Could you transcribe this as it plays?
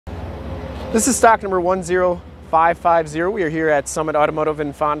This is stock number 10550. We are here at Summit Automotive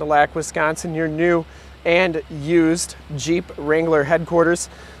in Fond du Lac, Wisconsin, your new and used Jeep Wrangler headquarters.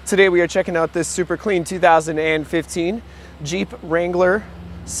 Today we are checking out this super clean 2015 Jeep Wrangler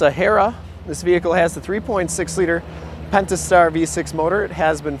Sahara. This vehicle has the 3.6 liter Pentastar V6 motor. It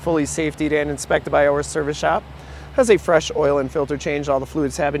has been fully safetied and inspected by our service shop. Has a fresh oil and filter change. All the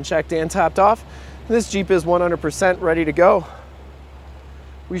fluids have been checked and topped off. This Jeep is 100% ready to go.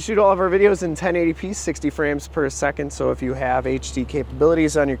 We shoot all of our videos in 1080p, 60 frames per second, so if you have HD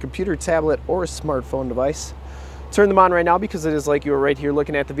capabilities on your computer, tablet, or smartphone device, turn them on right now because it is like you are right here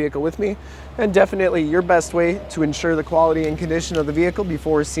looking at the vehicle with me, and definitely your best way to ensure the quality and condition of the vehicle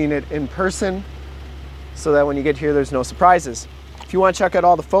before seeing it in person, so that when you get here there's no surprises. If you want to check out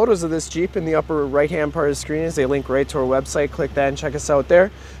all the photos of this Jeep, in the upper right hand part of the screen is a link right to our website. Click that and check us out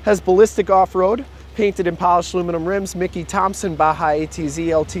there. Has Ballistic off-road, painted and polished aluminum rims, Mickey Thompson Baja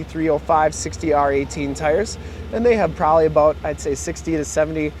ATZ LT 305 60R18 tires, and they have probably about, I'd say, 60 to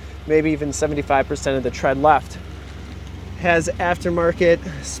 70, maybe even 75% of the tread left. Has aftermarket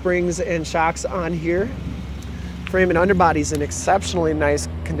springs and shocks on here. Frame and underbody's in exceptionally nice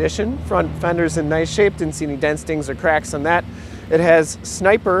condition. Front fender's in nice shape, didn't see any dents, dings, or cracks on that. It has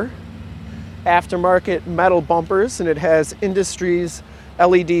Sniper aftermarket metal bumpers, and it has Industries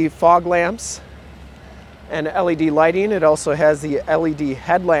LED fog lamps and LED lighting. It also has the LED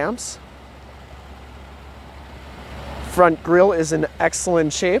headlamps. Front grille is in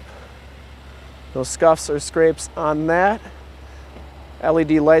excellent shape. No scuffs or scrapes on that.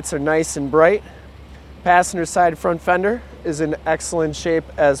 LED lights are nice and bright. Passenger side front fender is in excellent shape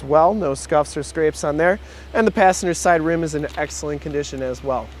as well. No scuffs or scrapes on there. And the passenger side rim is in excellent condition as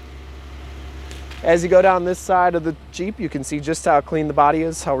well. As you go down this side of the Jeep, you can see just how clean the body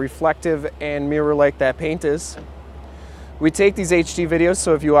is, how reflective and mirror-like that paint is. We take these HD videos,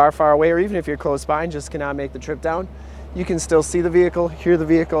 so if you are far away or even if you're close by and just cannot make the trip down, you can still see the vehicle, hear the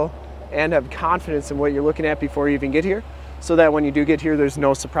vehicle, and have confidence in what you're looking at before you even get here, so that when you do get here, there's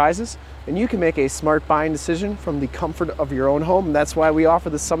no surprises, and you can make a smart buying decision from the comfort of your own home. And that's why we offer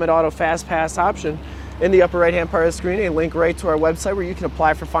the Summit Auto Fast Pass option. In the upper right-hand part of the screen, a link right to our website where you can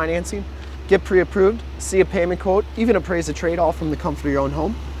apply for financing, get pre-approved, see a payment quote, even appraise a trade, all from the comfort of your own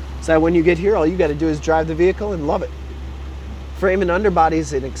home. So that when you get here, all you got to do is drive the vehicle and love it. Frame and underbody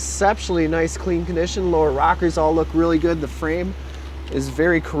is in exceptionally nice, clean condition. Lower rockers all look really good. The frame is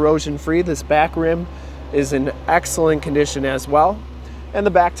very corrosion free. This back rim is in excellent condition as well. And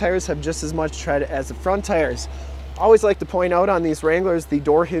the back tires have just as much tread as the front tires. Always like to point out on these Wranglers, the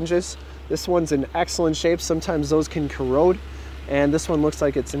door hinges. This one's in excellent shape. Sometimes those can corrode, and this one looks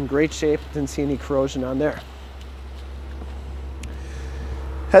like it's in great shape. Didn't see any corrosion on there.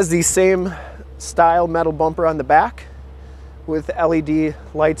 Has the same style metal bumper on the back with LED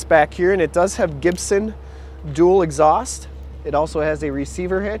lights back here, and it does have Gibson dual exhaust. It also has a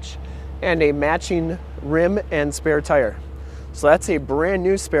receiver hitch and a matching rim and spare tire. So that's a brand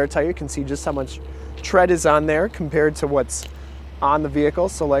new spare tire. You can see just how much tread is on there compared to what's on the vehicle.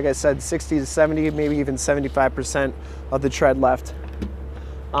 So like I said, 60 to 70, maybe even 75% of the tread left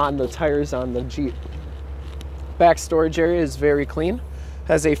on the tires on the Jeep. Back storage area is very clean.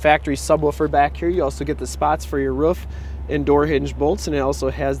 Has a factory subwoofer back here. You also get the spots for your roof and door hinge bolts, and it also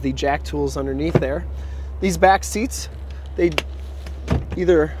has the jack tools underneath there. These back seats, they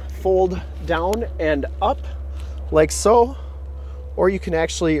either fold down and up like so, or you can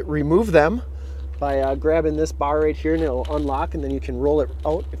actually remove them by grabbing this bar right here, and it'll unlock, and then you can roll it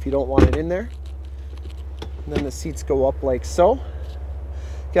out if you don't want it in there. And then the seats go up like so.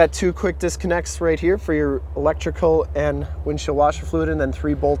 Got two quick disconnects right here for your electrical and windshield washer fluid, and then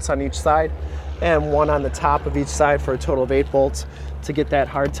 3 bolts on each side and 1 on the top of each side for a total of 8 bolts to get that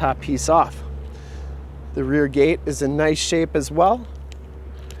hard top piece off. The rear gate is in nice shape as well,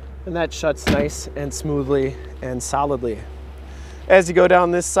 and that shuts nice and smoothly and solidly. As you go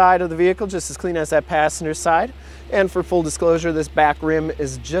down this side of the vehicle, just as clean as that passenger side. And for full disclosure, this back rim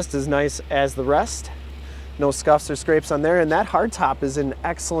is just as nice as the rest. No scuffs or scrapes on there, and that hardtop is in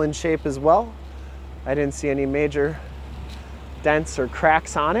excellent shape as well. I didn't see any major dents or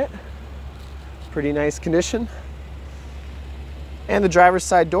cracks on it. Pretty nice condition. And the driver's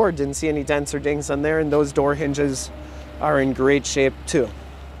side door, didn't see any dents or dings on there, and those door hinges are in great shape too.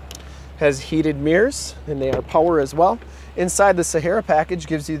 Has heated mirrors, and they are power as well. Inside, the Sahara package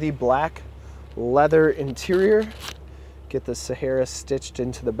gives you the black leather interior. Get the Sahara stitched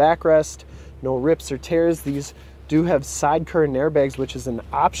into the backrest. No rips or tears. These do have side curtain airbags, which is an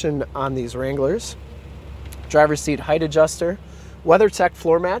option on these Wranglers. Driver's seat height adjuster. Weathertech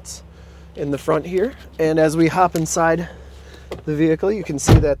floor mats in the front here. And as we hop inside the vehicle, you can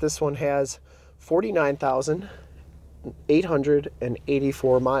see that this one has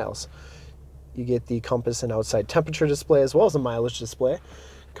 49,884 miles. You get the compass and outside temperature display as well as a mileage display.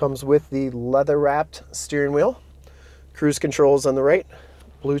 Comes with the leather-wrapped steering wheel, cruise controls on the right,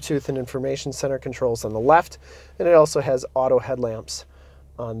 Bluetooth and information center controls on the left, and it also has auto headlamps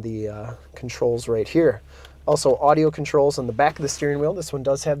on the controls right here. Also audio controls on the back of the steering wheel. This one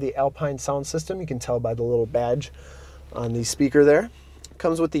does have the Alpine sound system. You can tell by the little badge on the speaker there.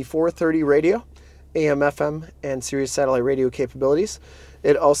 Comes with the 430 radio, AM, FM, and Sirius satellite radio capabilities.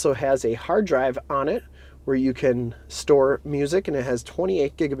 It also has a hard drive on it where you can store music, and it has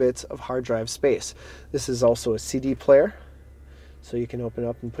 28 gigabits of hard drive space. This is also a CD player, so you can open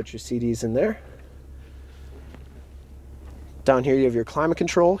up and put your CDs in there. Down here you have your climate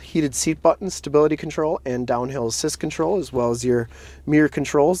control, heated seat buttons, stability control, and downhill assist control, as well as your mirror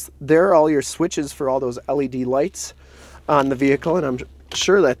controls. There are all your switches for all those LED lights on the vehicle, and I'm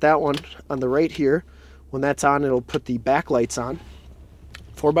sure that that one on the right here, when that's on, it'll put the backlights on.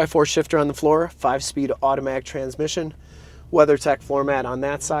 4x4 shifter on the floor, 5-speed automatic transmission, WeatherTech floor mat on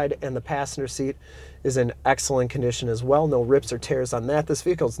that side, and the passenger seat is in excellent condition as well. No rips or tears on that. This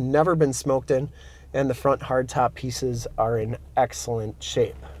vehicle's never been smoked in, and the front hardtop pieces are in excellent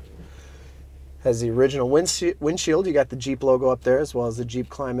shape. Has the original windshield. You got the Jeep logo up there, as well as the Jeep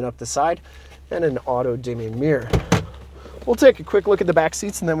climbing up the side, and an auto dimming mirror. We'll take a quick look at the back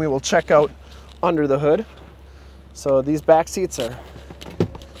seats, and then we will check out under the hood. So these back seats are a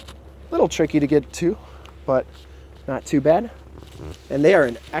little tricky to get to, but not too bad. And they are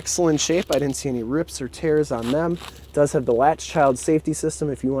in excellent shape. I didn't see any rips or tears on them. It does have the latch child safety system.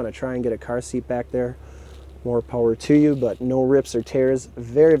 If you want to try and get a car seat back there, more power to you, but no rips or tears.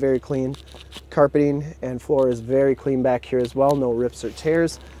 Very, very clean. Carpeting and floor is very clean back here as well. No rips or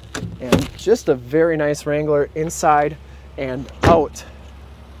tears. And just a very nice Wrangler inside and out.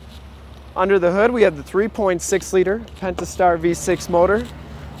 Under the hood, we have the 3.6 liter Pentastar V6 motor.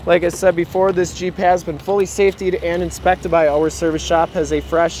 Like I said before, this Jeep has been fully safetied and inspected by our service shop, has a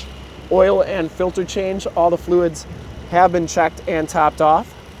fresh oil and filter change. All the fluids have been checked and topped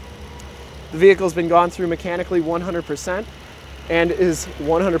off. The vehicle's been gone through mechanically 100% and is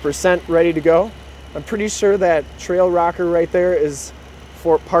 100% ready to go. I'm pretty sure that trail rocker right there is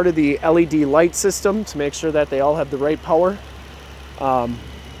for part of the LED light system to make sure that they all have the right power.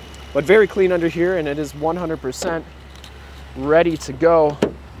 But very clean under here, and it is 100% ready to go.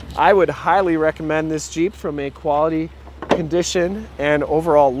 I would highly recommend this Jeep from a quality, condition, and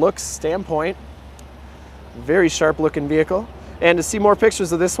overall looks standpoint. Very sharp looking vehicle. And to see more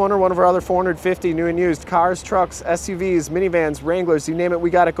pictures of this one or one of our other 450 new and used cars, trucks, SUVs, minivans, Wranglers, you name it, we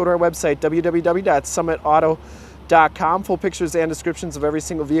got it. Go to our website, www.summitauto.com. Full pictures and descriptions of every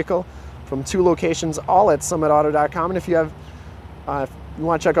single vehicle from 2 locations, all at summitauto.com. And if you have you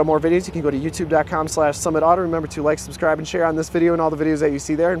want to check out more videos, you can go to youtube.com/summitauto. Remember to like, subscribe, and share on this video and all the videos that you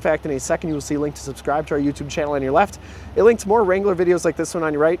see there. In fact, in a second, you will see a link to subscribe to our YouTube channel on your left, a link to more Wrangler videos like this one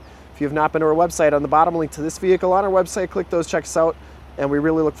on your right. If you have not been to our website, on the bottom, a link to this vehicle on our website. Click those, check us out, and we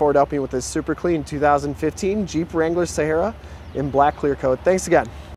really look forward to helping you with this super clean 2015 Jeep Wrangler Sahara in black clear coat. Thanks again.